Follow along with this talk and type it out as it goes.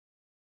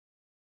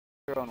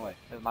Your own way.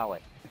 It's my way.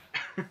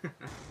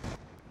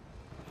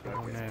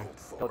 Oh, man.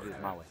 Told you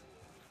it's my way.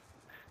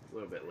 A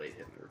little bit late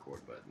hitting the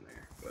record button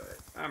there, but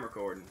I'm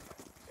recording.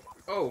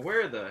 Oh,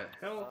 where the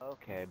hell?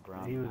 Okay,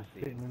 bro. He was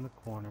sitting in the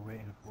corner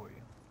waiting for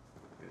you.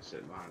 He was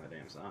sitting behind the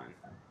damn sign.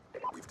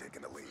 We've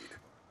taken the lead.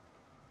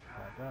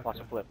 I got Watch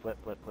you. it flip.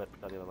 Go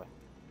the other way.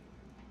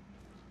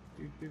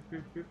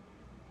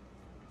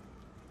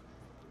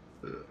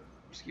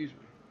 Excuse me.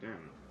 Damn.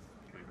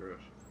 Kinda gross.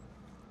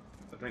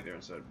 I think they're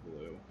inside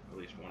blue. At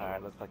least one Alright,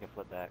 of them. looks like it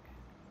flipped back.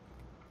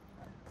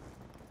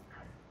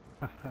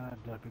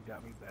 Ducker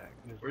got me back.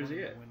 There's Where's one he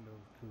in at? the window,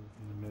 too,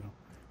 in the middle.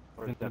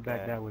 Where's In the Duck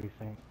back at? that way,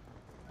 Saint.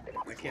 I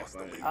We've can't lost the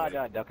find lead.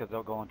 anybody. Duck is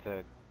going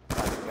to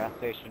either gas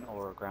station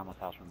or grandma's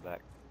house from the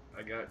back.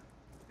 I got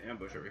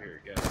ambush over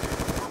here. Gas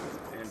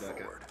station. And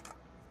Ducka. Forward.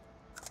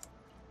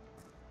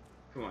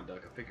 Come on,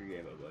 Ducka. Pick your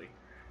game up, buddy.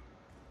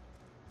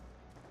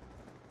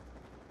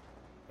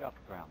 Get off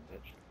the ground,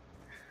 bitch.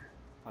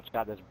 Watch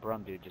God, this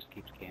Brum dude just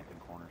keeps camping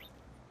corners.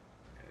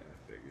 Yeah, I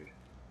figured.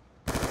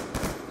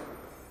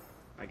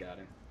 I got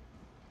him.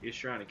 He's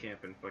trying to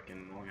camp in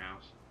fucking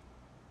Longhouse.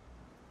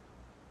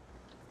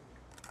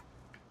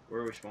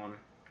 Where are we spawning?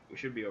 We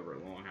should be over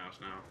at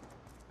Longhouse now.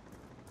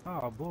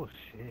 Oh,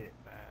 bullshit,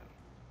 man.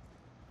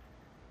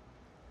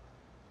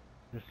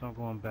 There's some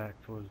going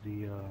back towards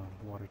the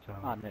water tower.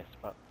 On this,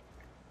 but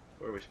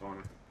Where are we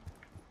spawning?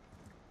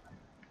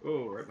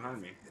 Oh, right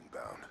behind me.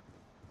 Inbound.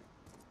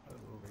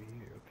 Over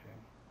here, okay.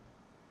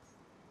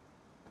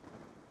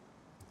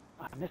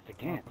 I missed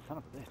again, son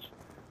of a bitch.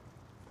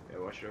 Yeah,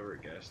 watch it over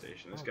at gas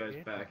station. This Oh, guy's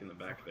get back the in the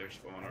back of their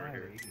spawn right Outta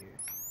here.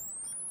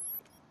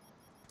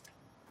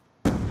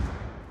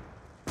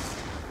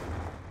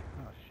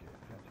 Oh shit,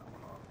 that's all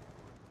off.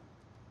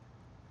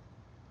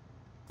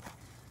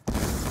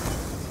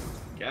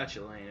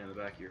 Gotcha laying in the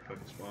back of your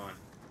fucking spawn.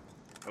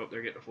 Oh,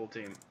 they're getting a full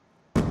team.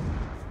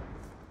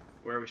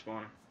 Where are we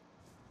spawning?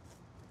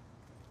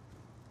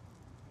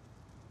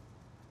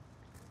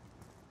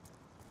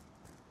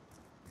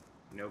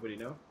 Nobody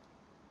know?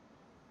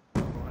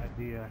 No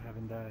idea, I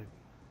haven't died.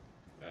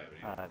 I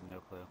haven't I either. have no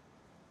clue.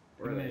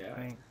 Where are they at?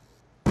 Saint.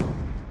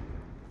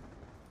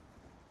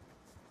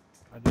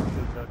 I just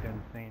killed Duck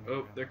and Saint.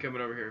 Oh, they're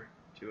coming over here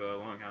to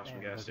Longhouse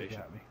from Damn, gas Ducker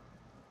station. got me.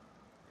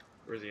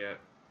 Where's he at?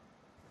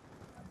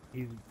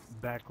 He's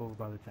back over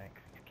by the tank.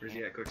 Where's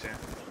he at, Quicksand?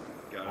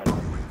 Got him.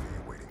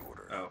 UAV awaiting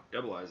order. Oh,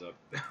 double eyes up.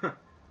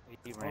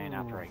 He ran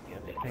after I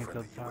killed it. Tank's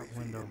Friendly up top UAV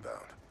window.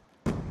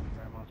 inbound.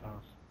 Grandma's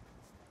house.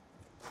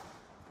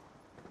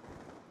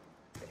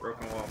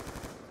 Broken wall.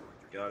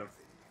 Got him.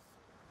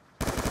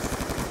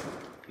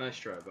 Nice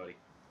try, buddy.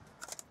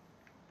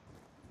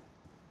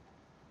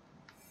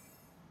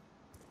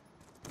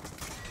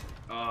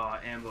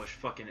 Ambush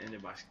fucking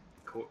ended my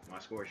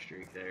score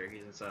streak there.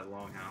 He's inside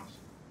Longhouse.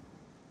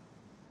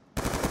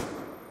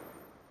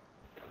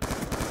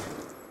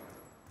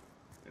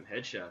 And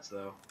headshots,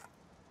 though.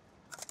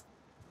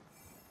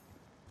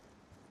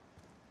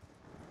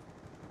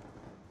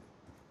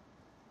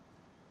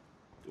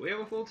 Do we have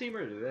a full team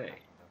or do they?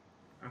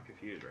 I'm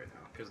confused right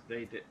now, because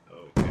they did.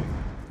 Oh, okay.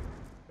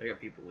 They got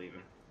people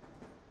leaving.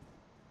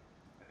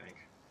 I think.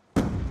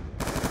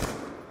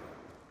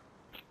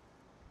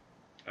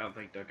 I don't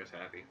think Duck is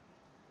happy.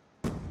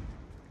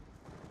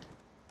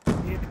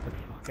 Get the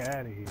fuck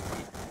out of here.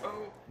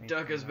 Oh,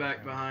 Duck is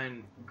back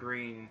behind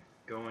Green,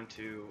 going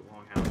to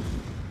Longhouse.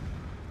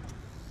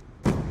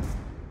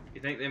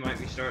 You think they might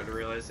be starting to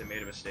realize they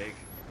made a mistake?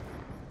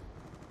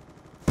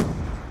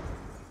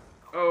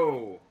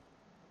 Oh!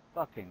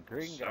 Fucking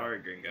green guy. Sorry,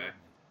 green guy.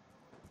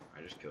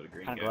 I just killed a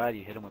green I'm guy. glad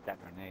you hit him with that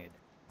grenade.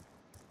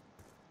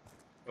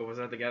 Oh, was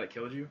that the guy that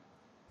killed you?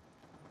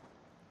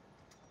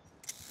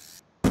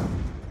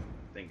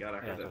 Thank God I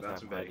heard that I'm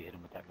bouncing glad back. you hit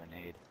him with that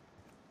grenade.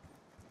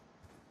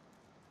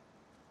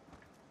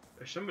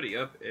 There's somebody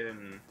up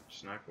in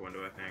sniper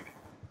window, I think.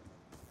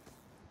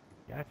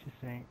 Gotcha,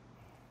 Saint.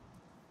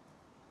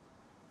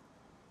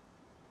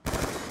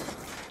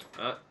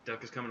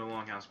 Duck is coming to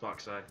Longhouse,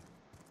 box side.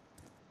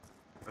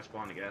 I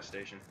spawned a gas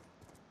station.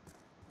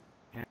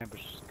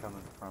 Ambush is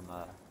coming from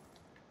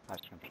ice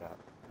cream shop.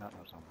 No,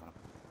 something.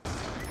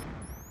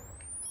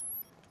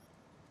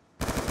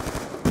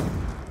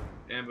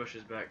 Ambush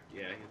is back.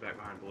 Yeah, he's back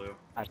behind blue.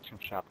 Ice cream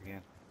shop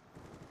again.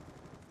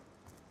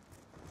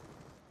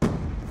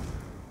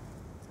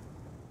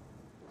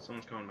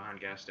 Someone's coming behind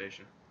gas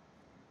station.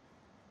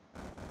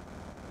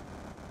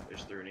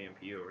 Just threw an EMP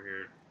over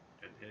here.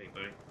 Didn't hit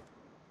anybody.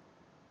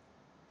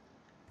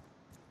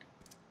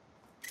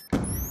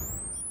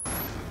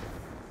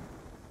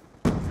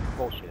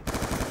 Bullshit.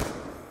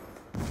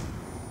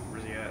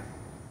 Where's he at?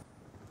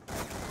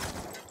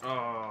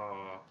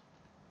 Oh.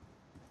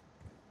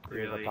 He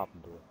was Really? up top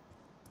in blue.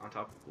 On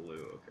top of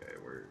blue. Okay,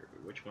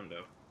 which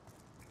window?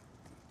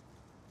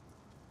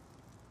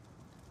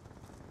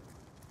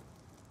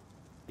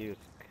 He was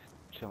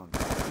chilling.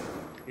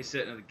 He's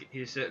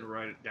sitting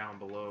right down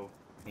below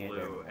Yeah,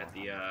 blue there at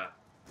we the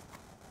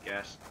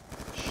gas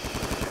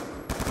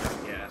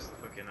the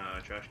fucking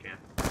trash can.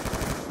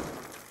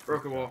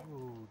 Broken wall.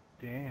 Oh,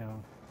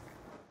 damn.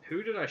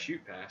 Who did I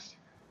shoot past?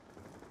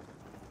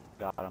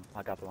 Got him.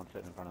 I got the one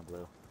sitting in front of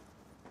blue.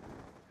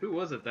 Who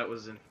was it that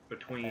was in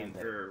between And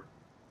they- or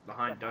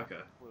behind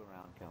Ducka? Flew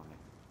around killing me.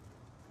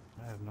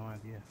 I have no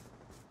idea.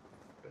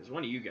 It was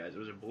one of you guys. It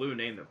was a blue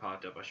name that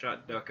popped up. I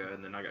shot Ducka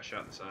and then I got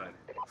shot in the side.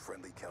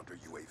 Friendly counter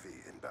UAV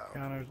inbound.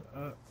 Counters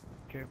up.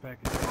 Care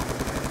package.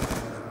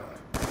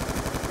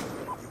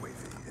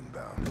 UAV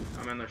inbound.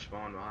 I'm in their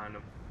spawn behind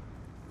them.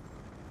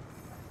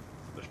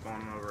 They're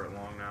spawning over at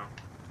Long now.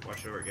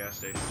 Watch over at gas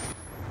station.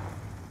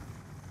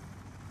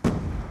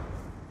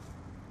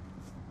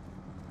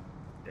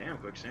 Damn,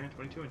 quicksand.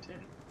 22 and 10.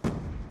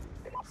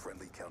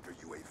 Friendly counter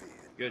UAV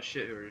inbound. Good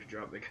shit, whoever just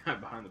dropped the guy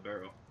behind the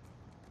barrel.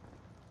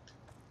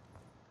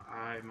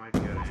 I might be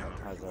out of ammo.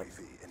 Counter How's that?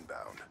 UAV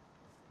inbound.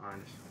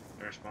 Behind us.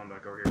 They're gonna spawn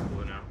back over here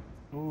blue now.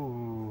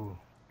 Ooh.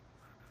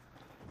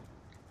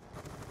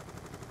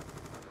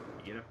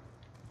 You get him?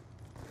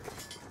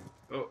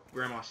 Oh,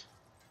 Grandma's.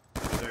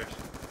 Upstairs.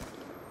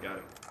 Got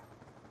him.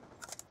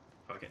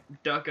 Fucking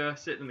Ducka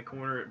sitting in the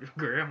corner at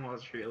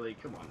Grandma's really.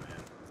 Come on,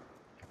 man.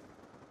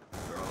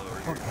 They're all over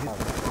here. Fuck,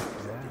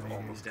 hit the- yeah, man.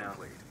 Almost down.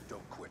 complete.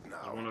 Don't quit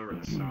There's now. one over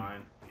at the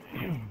sign.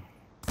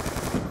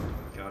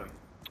 Got him.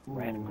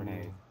 Random Ooh.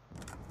 grenade.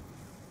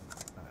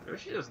 Don't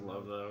she just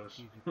love those?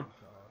 Easy for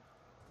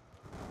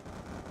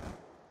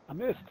I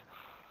missed.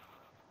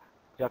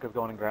 Ducka's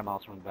going in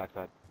grandma's from the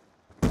backside.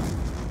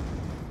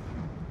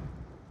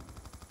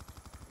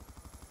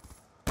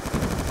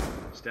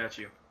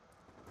 Statue.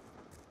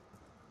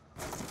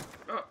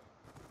 Oh!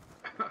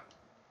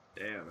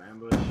 Damn,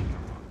 ambush.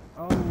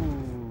 Oh,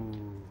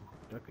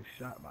 Duck is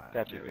shot by it.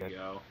 Statue. There we Good.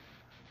 go.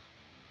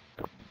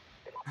 Good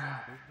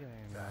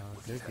game, man.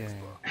 Good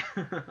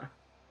game.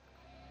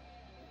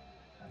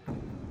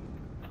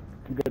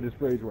 You got this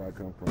phrase where I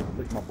come from.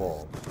 Lick my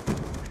balls.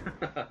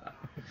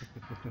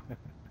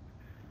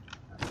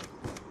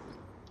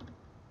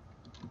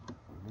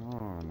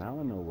 Oh, now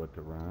I know what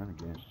to run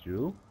against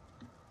you.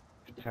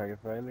 Target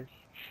failures.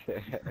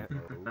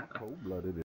 Oh, cold-blooded.